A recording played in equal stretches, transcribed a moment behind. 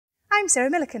I'm Sarah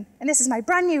Millican, and this is my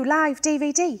brand new live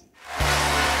DVD.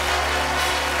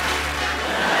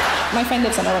 My friend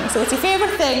lives on her own, so what's your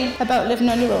favourite thing about living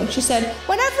on your own? She said,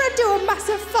 whenever I do a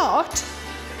massive fart,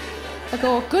 I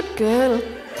go, good girl.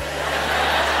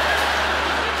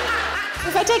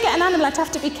 If I did get an animal, I'd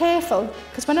have to be careful,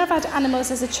 because whenever I had animals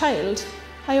as a child,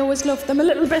 I always loved them a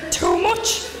little bit too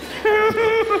much.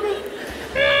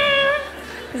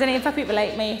 Because any for people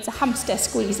like me, it's a hamster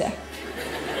squeezer.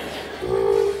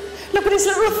 Look at his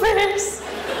little face.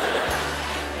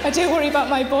 I do worry about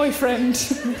my boyfriend.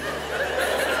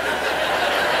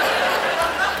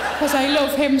 Because I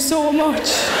love him so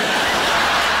much.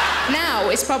 Now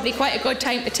is probably quite a good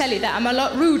time to tell you that I'm a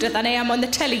lot ruder than I am on the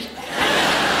telly.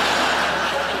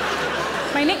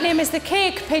 My nickname is the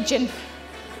Cake Pigeon.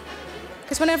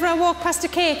 Because whenever I walk past a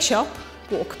cake shop,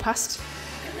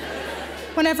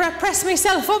 whenever I press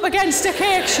myself up against a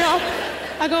cake shop,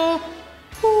 I go,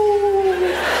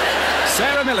 ooh.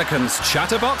 Sarah Millican's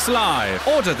Chatterbox Live.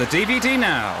 Order the DVD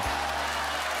now.